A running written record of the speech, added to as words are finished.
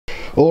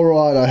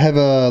Alright, I have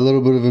a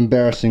little bit of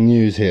embarrassing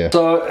news here.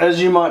 So, as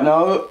you might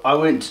know, I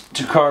went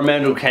to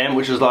Coromandel Camp,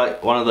 which is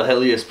like one of the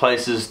hilliest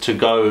places to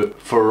go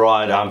for a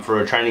ride for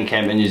a training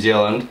camp in New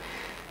Zealand.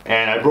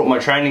 And I brought my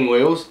training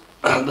wheels,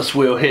 this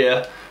wheel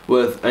here,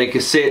 with a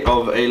cassette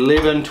of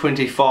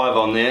 1125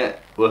 on there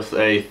with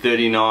a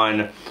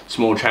 39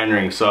 small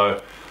chainring.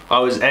 So I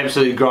was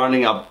absolutely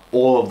grinding up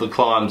all of the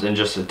climbs and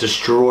just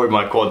destroyed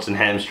my quads and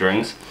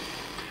hamstrings.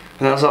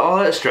 And I was like, oh,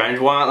 that's strange,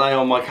 why aren't they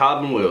on my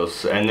carbon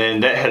wheels? And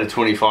then that had a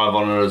 25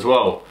 on it as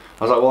well.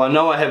 I was like, well, I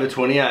know I have a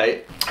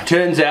 28.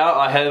 Turns out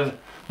I have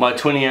my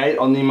 28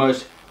 on the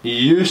most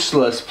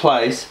useless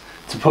place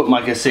to put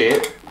my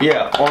cassette.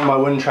 Yeah, on my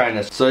wind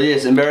trainer. So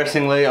yes,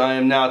 embarrassingly, I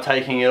am now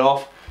taking it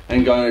off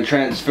and going to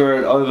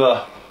transfer it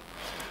over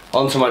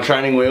onto my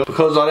training wheel,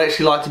 because I'd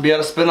actually like to be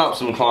able to spin up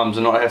some climbs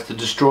and not have to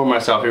destroy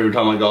myself every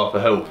time I go up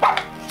a hill.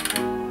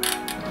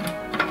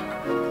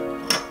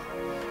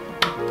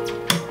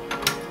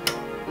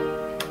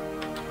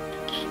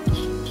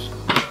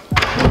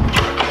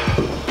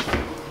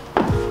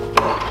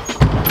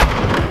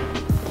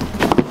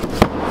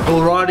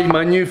 Alrighty,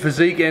 my new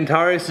physique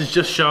Antares is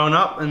just showing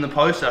up in the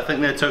post. I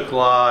think that took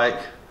like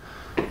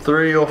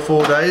 3 or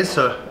 4 days,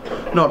 so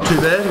not too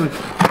bad.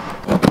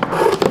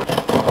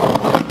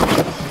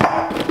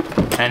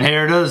 And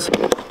here it is.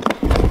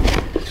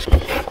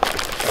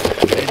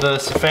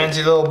 This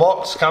fancy little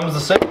box comes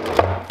the seat.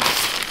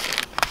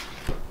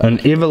 An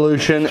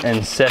evolution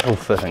and saddle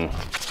fitting.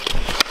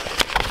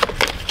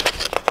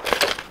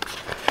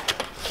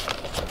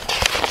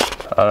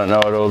 I don't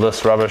know what all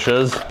this rubbish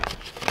is.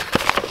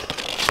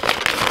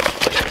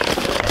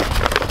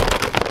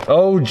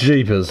 Oh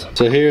jeepers.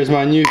 So here's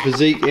my new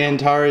physique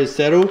Antares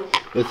saddle.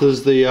 This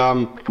is the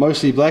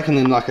mostly black and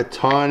then like a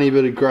tiny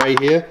bit of grey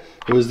here.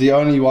 It was the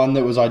only one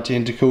that was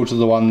identical to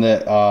the one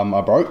that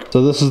I broke.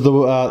 So this is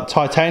the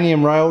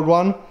titanium railed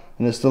one,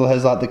 and it still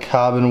has like the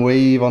carbon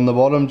weave on the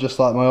bottom just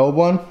like my old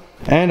one.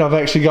 And I've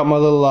actually got my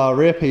little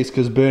rear piece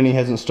because Bernie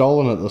hasn't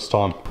stolen it this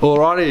time.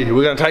 Alrighty,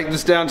 we're going to take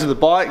this down to the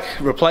bike,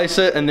 replace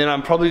it, and then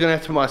I'm probably going to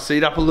have to put my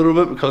seat up a little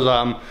bit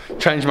because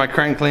changed my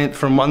crank length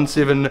from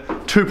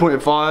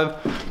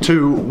 2.5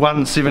 to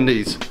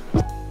 170s.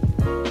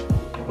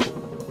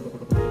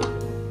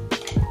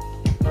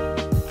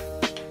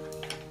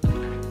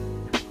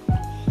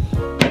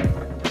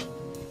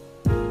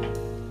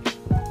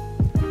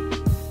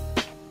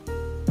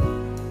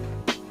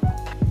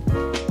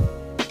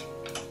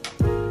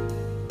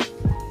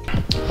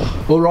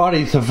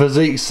 Alrighty, the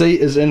physique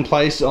seat is in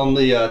place on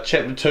the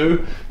chapter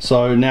 2,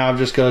 so now I've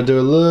just got to do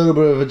a little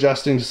bit of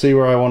adjusting to see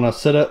where I want to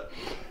sit it,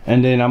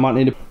 and then I might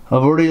need to,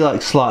 I've already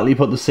like slightly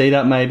put the seat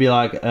up, maybe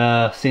like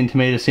a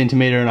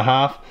centimetre and a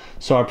half,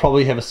 so I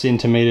probably have a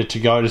centimetre to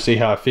go to see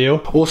how I feel.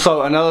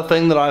 Also, another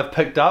thing that I've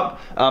picked up,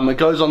 it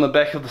goes on the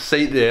back of the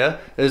seat there,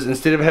 is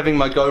instead of having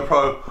my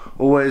GoPro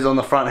always on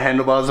the front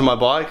handlebars of my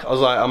bike, I was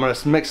like, I'm going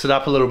to mix it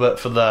up a little bit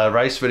for the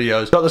race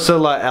videos. Got this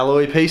little like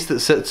alloy piece that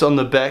sits on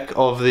the back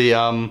of the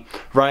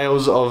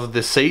rails of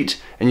the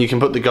seat, and you can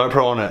put the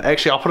GoPro on it.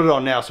 Actually, I'll put it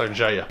on now so I can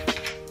show you.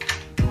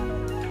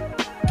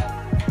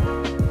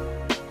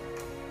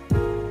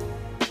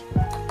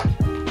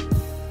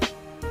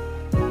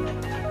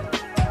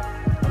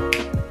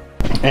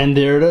 And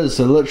there it is,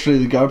 so literally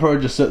the GoPro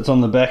just sits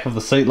on the back of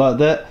the seat like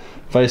that,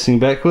 facing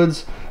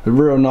backwards. A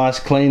real nice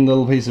clean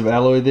little piece of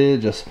alloy there,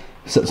 just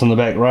sits on the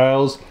back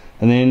rails,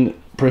 and then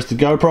press the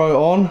GoPro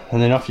on,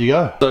 and then off you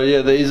go. So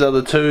yeah, these are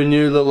the 2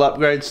 new little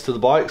upgrades to the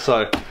bike.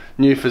 So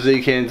new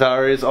physique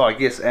Antares, I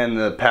guess, and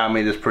the power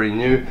meter's pretty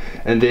new,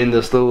 and then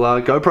this little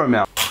GoPro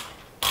mount.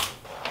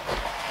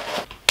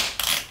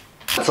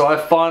 So I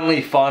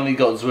finally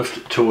got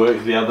Zwift to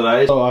work the other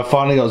day. So I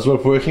finally got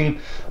Zwift working.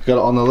 I've got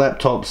it on the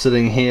laptop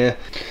sitting here,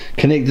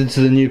 connected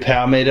to the new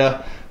power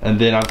meter, and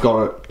then I've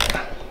got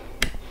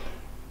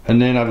it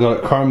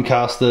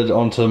Chromecasted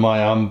onto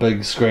my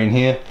big screen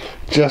here,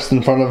 just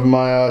in front of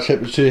my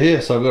chapter 2 here.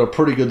 So I've got a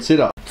pretty good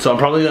setup. So I'm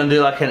probably going to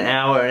do like an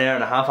hour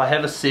and a half. I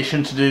have a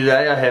session to do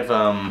today. I have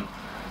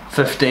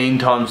 15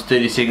 times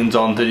 30 seconds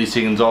on, 30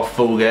 seconds off,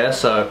 full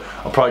gas. So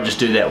I'll probably just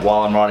do that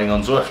while I'm riding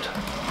on Zwift.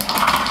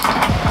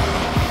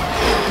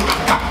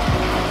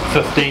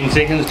 15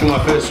 seconds to my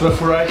first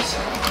Zwift race.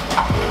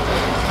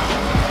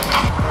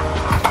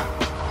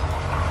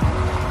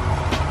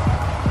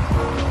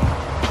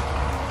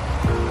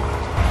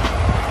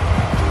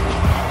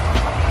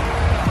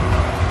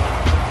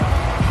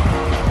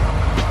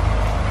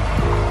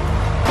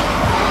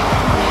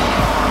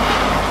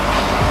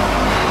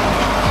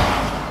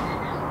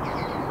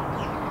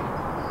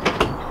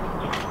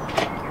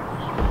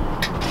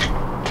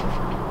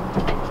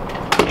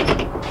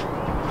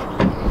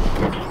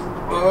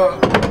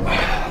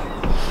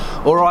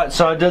 Alright,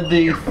 so I did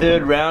the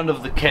 3rd round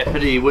of the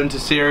Kapiti Winter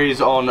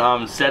Series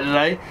on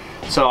Saturday.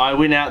 So I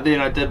went out there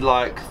and I did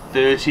like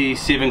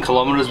 37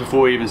 kilometers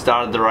before we even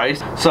started the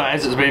race. So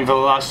as it's been for the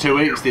last 2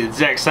 weeks, the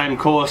exact same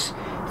course,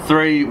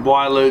 3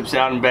 wide loops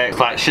out and back,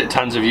 like shit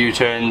tons of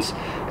U-turns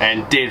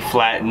and dead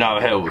flat, no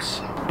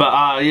hills.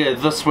 But yeah,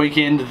 this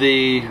weekend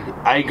the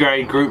A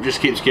grade group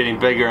just keeps getting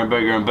bigger and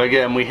bigger and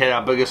bigger, and we had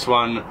our biggest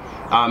one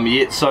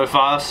yet so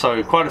far,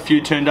 so quite a few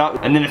turned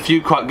up, and then a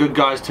few quite good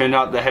guys turned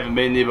up that haven't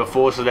been there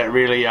before, so that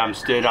really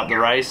stirred up the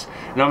race.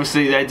 And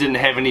obviously they didn't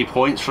have any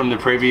points from the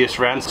previous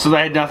rounds, so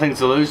they had nothing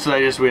to lose, so they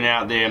just went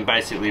out there and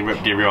basically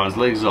ripped everyone's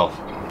legs off.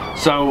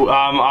 So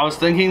I was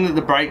thinking that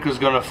the break was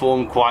going to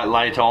form quite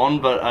late on,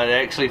 but it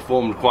actually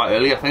formed quite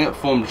early. I think it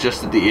formed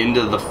just at the end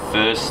of the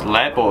first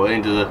lap, or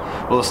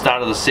the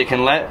start of the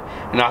second lap,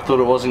 and I thought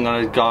it wasn't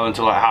going to go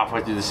until like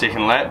halfway through the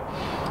second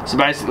lap. So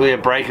basically a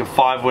break of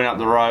 5 went up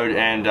the road,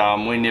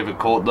 and we never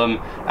caught them.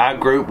 Our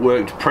group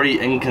worked pretty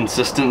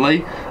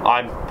inconsistently.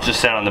 I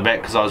just sat on the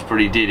back because I was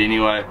pretty dead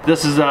anyway.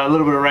 This is a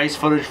little bit of race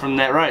footage from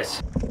that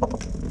race.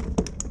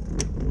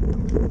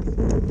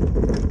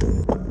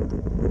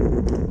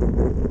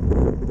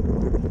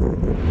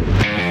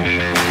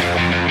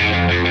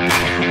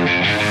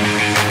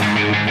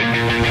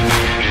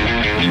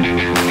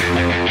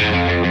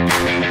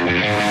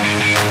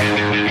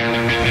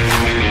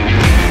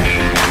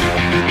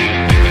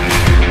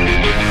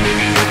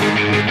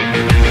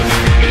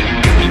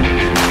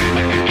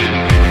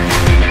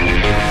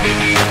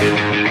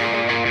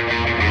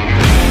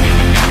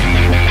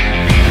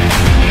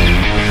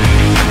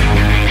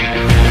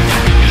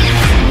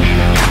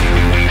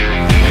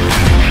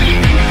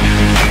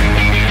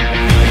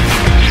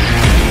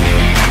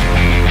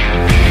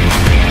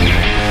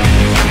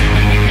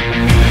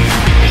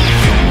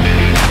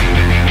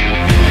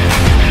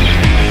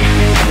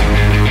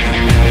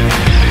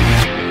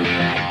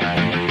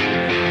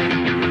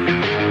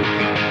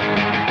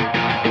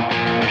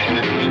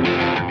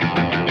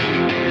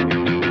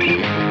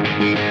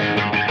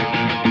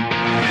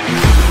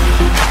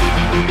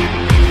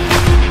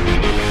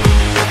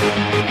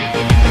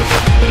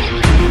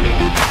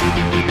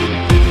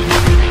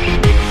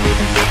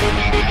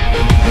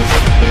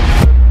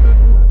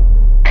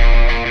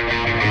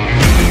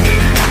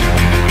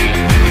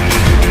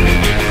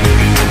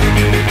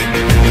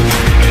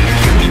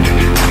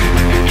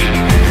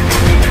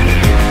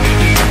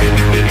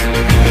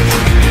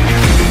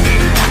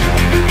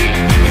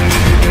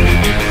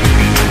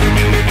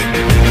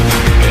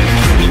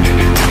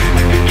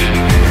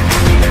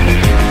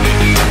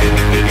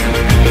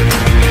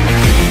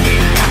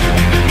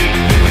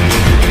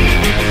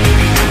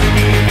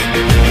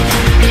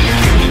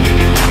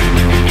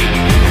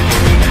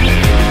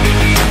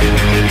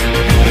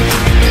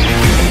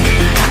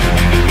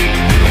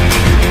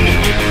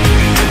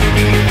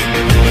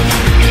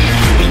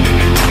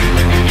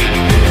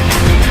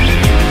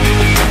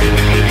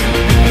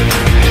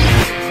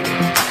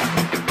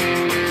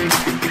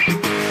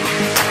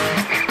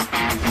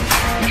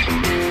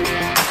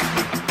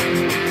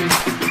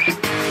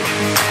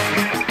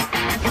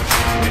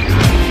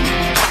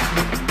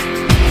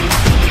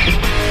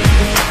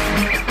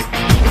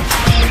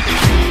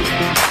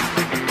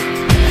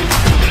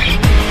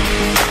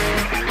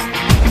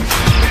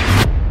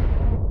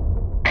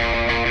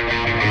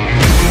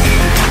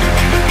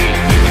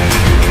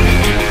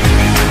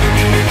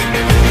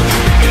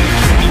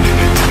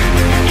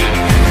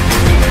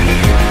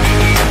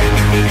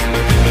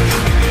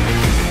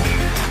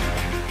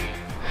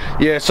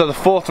 Yeah, so the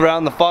fourth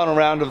round, the final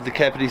round of the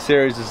Capity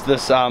series is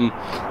this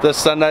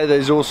Sunday.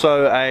 There's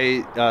also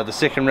the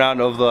second round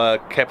of the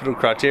Capital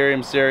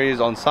Criterium series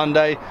on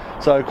Sunday.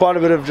 So quite a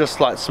bit of just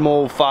like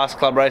small fast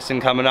club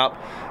racing coming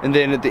up. And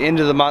then at the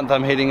end of the month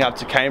I'm heading up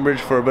to Cambridge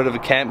for a bit of a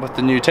camp with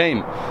the new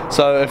team.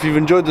 So if you've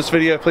enjoyed this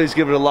video, please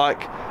give it a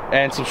like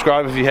and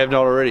subscribe if you have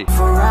not already.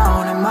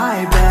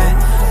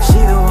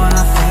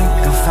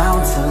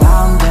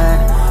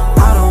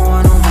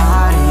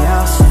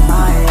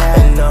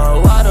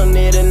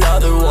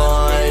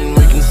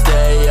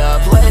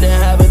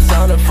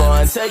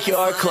 Take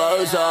your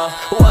clothes off.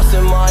 What's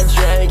in my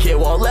drink? It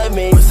won't let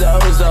me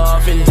doze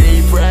off. In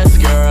deep rest,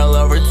 girl,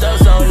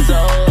 overdose on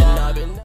zone.